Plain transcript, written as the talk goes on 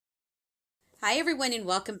Hi everyone and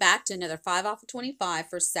welcome back to another 5 off of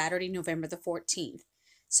 25 for Saturday, November the 14th.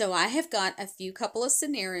 So I have got a few couple of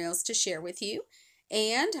scenarios to share with you,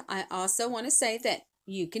 and I also want to say that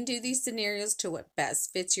you can do these scenarios to what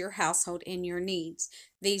best fits your household and your needs.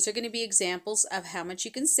 These are going to be examples of how much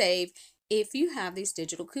you can save if you have these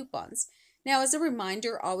digital coupons. Now, as a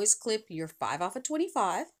reminder, always clip your 5 off of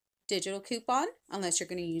 25 digital coupon unless you're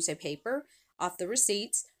going to use a paper off the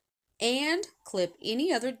receipts, and clip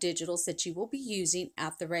any other digitals that you will be using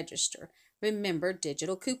at the register. Remember,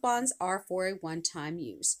 digital coupons are for a one-time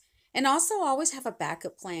use. And also always have a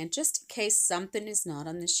backup plan just in case something is not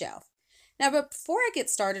on the shelf. Now, but before I get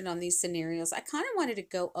started on these scenarios, I kind of wanted to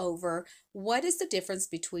go over what is the difference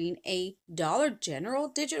between a Dollar General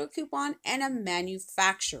digital coupon and a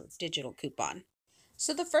manufacturer digital coupon.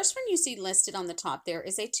 So the first one you see listed on the top there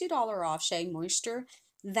is a $2 off Shea Moisture.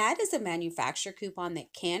 That is a manufacturer coupon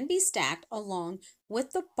that can be stacked along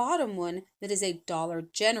with the bottom one that is a Dollar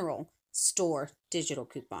General store digital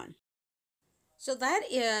coupon. So that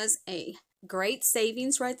is a great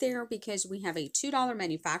savings right there because we have a $2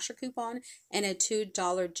 manufacturer coupon and a $4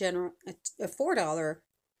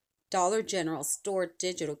 Dollar General store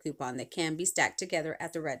digital coupon that can be stacked together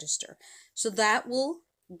at the register. So that will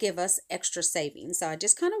give us extra savings. So I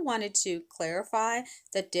just kind of wanted to clarify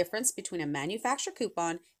the difference between a manufacturer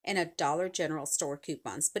coupon and a Dollar General store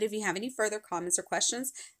coupons. But if you have any further comments or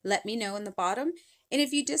questions, let me know in the bottom. And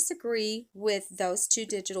if you disagree with those two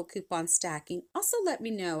digital coupon stacking, also let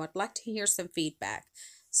me know. I'd like to hear some feedback.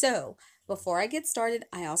 So before I get started,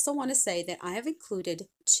 I also want to say that I have included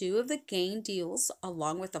two of the gain deals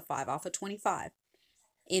along with the 5 off of 25.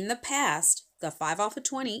 In the past, the 5 off of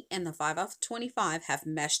 20 and the 5 off of 25 have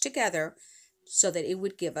meshed together so that it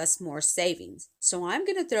would give us more savings. So I'm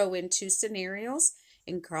going to throw in two scenarios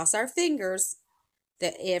and cross our fingers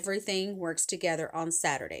that everything works together on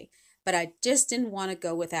Saturday. But I just didn't want to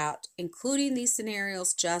go without including these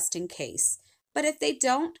scenarios just in case. But if they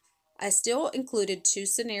don't, I still included two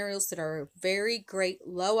scenarios that are very great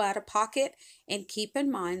low out of pocket, and keep in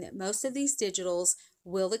mind that most of these digitals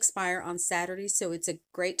will expire on Saturday, so it's a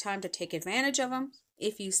great time to take advantage of them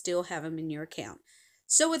if you still have them in your account.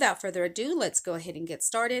 So without further ado, let's go ahead and get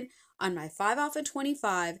started on my 5 off of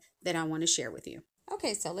 25 that I want to share with you.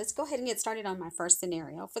 Okay, so let's go ahead and get started on my first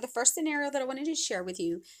scenario. For the first scenario that I wanted to share with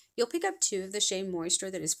you, you'll pick up two of the Shea Moisture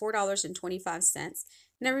that is $4.25.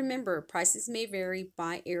 Now remember, prices may vary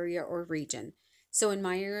by area or region. So in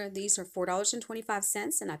my area, these are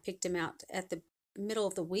 $4.25, and I picked them out at the middle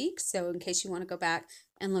of the week, so in case you want to go back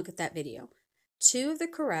and look at that video. Two of the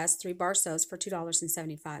Caress 3-bar soaps for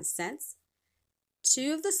 $2.75.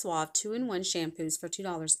 Two of the Suave 2-in-1 shampoos for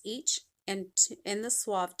 $2 each, and the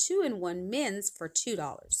Suave 2-in-1 men's for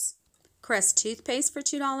 $2. Crest toothpaste for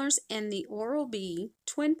 $2 and the Oral-B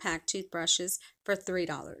twin pack toothbrushes for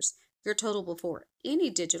 $3. Your total before any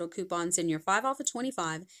digital coupons in your 5 off of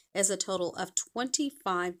 25 is a total of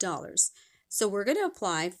 $25. So we're going to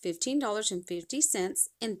apply $15.50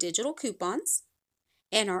 in digital coupons,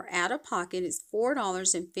 and our out-of-pocket is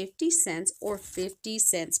 $4.50 or 50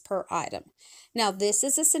 cents per item. Now, this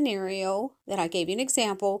is a scenario that I gave you an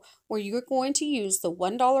example where you're going to use the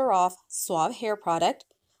 $1 off Suave hair product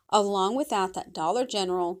along with that Dollar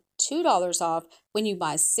General $2 off when you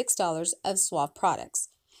buy $6 of Suave products.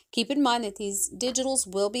 Keep in mind that these digitals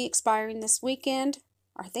will be expiring this weekend,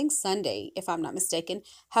 or I think Sunday, if I'm not mistaken.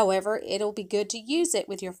 However, it'll be good to use it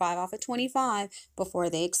with your 5 off of 25 before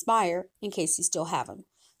they expire in case you still have them.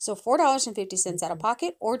 So $4.50 out of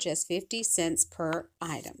pocket or just 50 cents per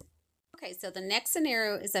item. Okay, so the next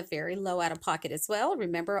scenario is a very low out of pocket as well.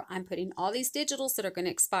 Remember, I'm putting all these digitals that are going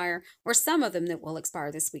to expire, or some of them that will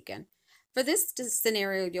expire this weekend. For this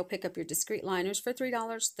scenario, you'll pick up your discreet liners for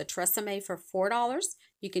 $3, the Tresemme for $4.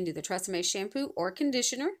 You can do the Tresemme shampoo or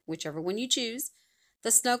conditioner, whichever one you choose. The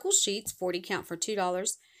Snuggle sheets, 40 count for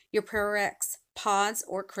 $2. Your Purex pods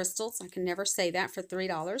or crystals, I can never say that, for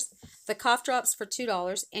 $3. The cough drops for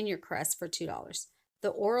 $2 and your Crest for $2. The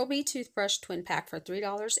Oral-B toothbrush twin pack for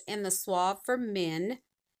 $3 and the Suave for men,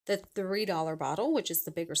 the $3 bottle, which is the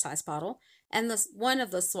bigger size bottle, and one of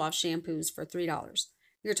the Suave shampoos for $3.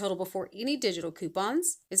 Your total before any digital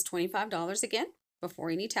coupons is $25 again, before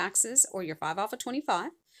any taxes or your 5 off of 25.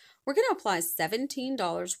 We're going to apply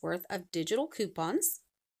 $17 worth of digital coupons,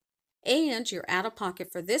 and your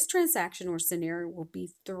out-of-pocket for this transaction or scenario will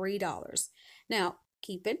be $3. Now,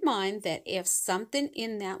 keep in mind that if something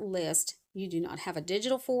in that list you do not have a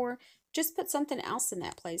digital for, just put something else in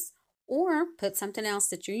that place, or put something else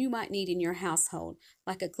that you might need in your household,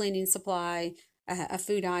 like a cleaning supply, a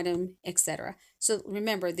food item, etc. So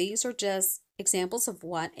remember, these are just examples of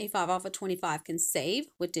what a 5 off of 25 can save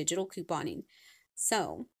with digital couponing.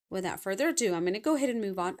 So without further ado, I'm going to go ahead and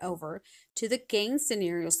move on over to the gain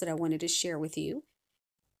scenarios that I wanted to share with you,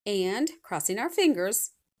 and crossing our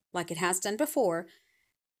fingers like it has done before,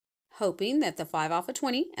 hoping that the 5 off of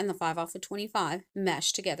 20 and the 5 off of 25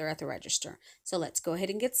 mesh together at the register. So let's go ahead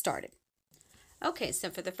and get started. Okay, so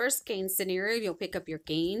for the first gain scenario, you'll pick up your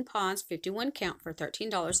Gain Pods 51 count for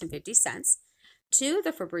 $13.50. Two of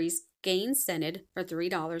the Febreze Gain Scented for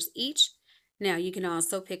 $3 each. Now you can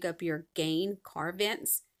also pick up your Gain Car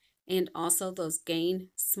Vents and also those Gain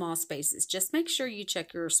Small Spaces. Just make sure you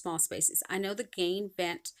check your small spaces. I know the Gain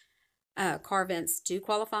Vent car vents do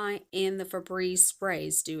qualify, and the Febreze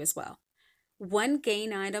sprays do as well. One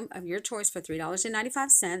Gain item of your choice for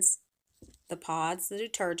 $3.95. The pods, the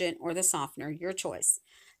detergent, or the softener, your choice.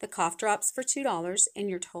 The cough drops for $2, and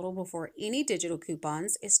your total before any digital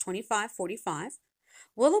coupons is $25.45.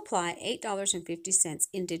 We'll apply $8.50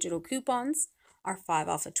 in digital coupons, our 5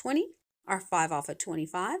 off of 20, our 5 off of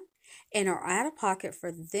 25, and our out-of-pocket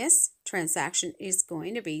for this transaction is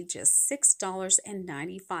going to be just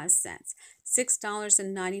 $6.95.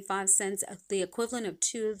 $6.95, the equivalent of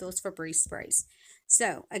 2 of those Febreze sprays.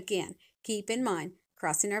 So again, keep in mind,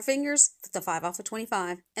 crossing our fingers that the 5 off of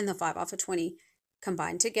 25 and the 5 off of 20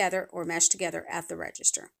 combine together or mesh together at the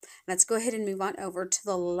register. Let's go ahead and move on over to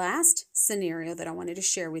the last scenario that I wanted to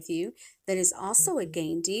share with you that is also a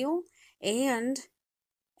gain deal and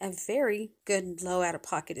a very good low out of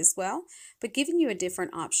pocket as well, but giving you a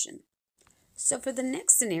different option. So for the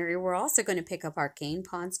next scenario, we're also going to pick up our Gain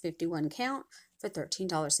Pods 51 count for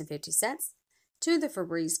 $13.50. Two of the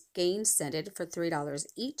Febreze Gain Scented for $3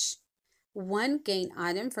 each. One Gain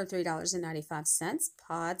item for $3.95.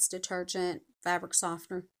 Pods, detergent, fabric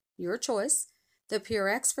softener, your choice. The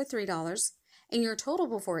Purex for $3. And your total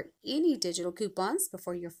before any digital coupons,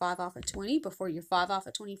 before your 5 off of 20, before your 5 off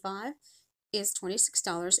of 25, is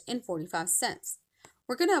 $26.45.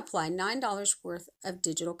 We're going to apply $9 worth of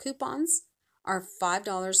digital coupons, our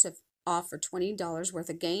 $5 off for $20 worth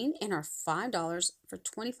of gain, and our $5 for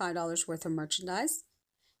 $25 worth of merchandise.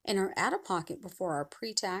 And our out-of-pocket before our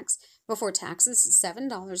pre-tax, before taxes, is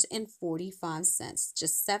 $7.45.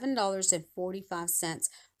 Just $7.45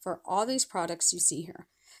 for all these products you see here.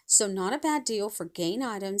 So not a bad deal for gain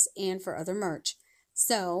items and for other merch.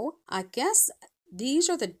 So I guess these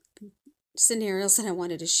are the scenarios that I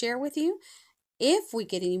wanted to share with you. If we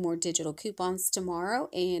get any more digital coupons tomorrow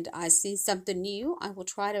and I see something new, I will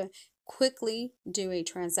try to quickly do a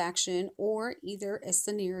transaction or either a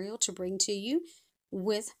scenario to bring to you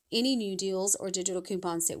with any new deals or digital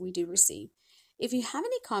coupons that we do receive. If you have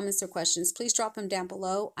any comments or questions, please drop them down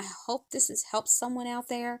below. I hope this has helped someone out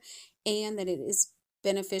there and that it is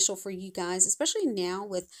beneficial for you guys, especially now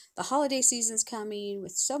with the holiday seasons coming,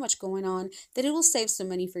 with so much going on, that it will save some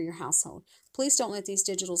money for your household. Please don't let these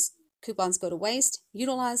digital coupons go to waste.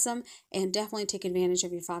 Utilize them and definitely take advantage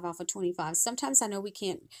of your 5 off of 25. Sometimes I know we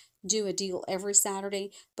can't do a deal every Saturday,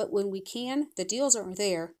 but when we can, the deals are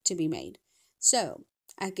there to be made. So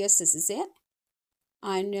I guess this is it.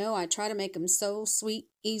 I know I try to make them so sweet,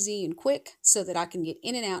 easy, and quick so that I can get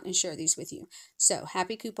in and out and share these with you. So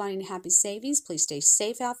happy couponing, happy savings. Please stay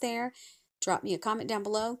safe out there. Drop me a comment down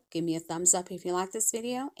below. Give me a thumbs up if you like this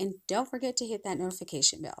video. And don't forget to hit that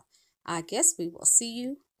notification bell. I guess we will see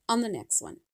you on the next one.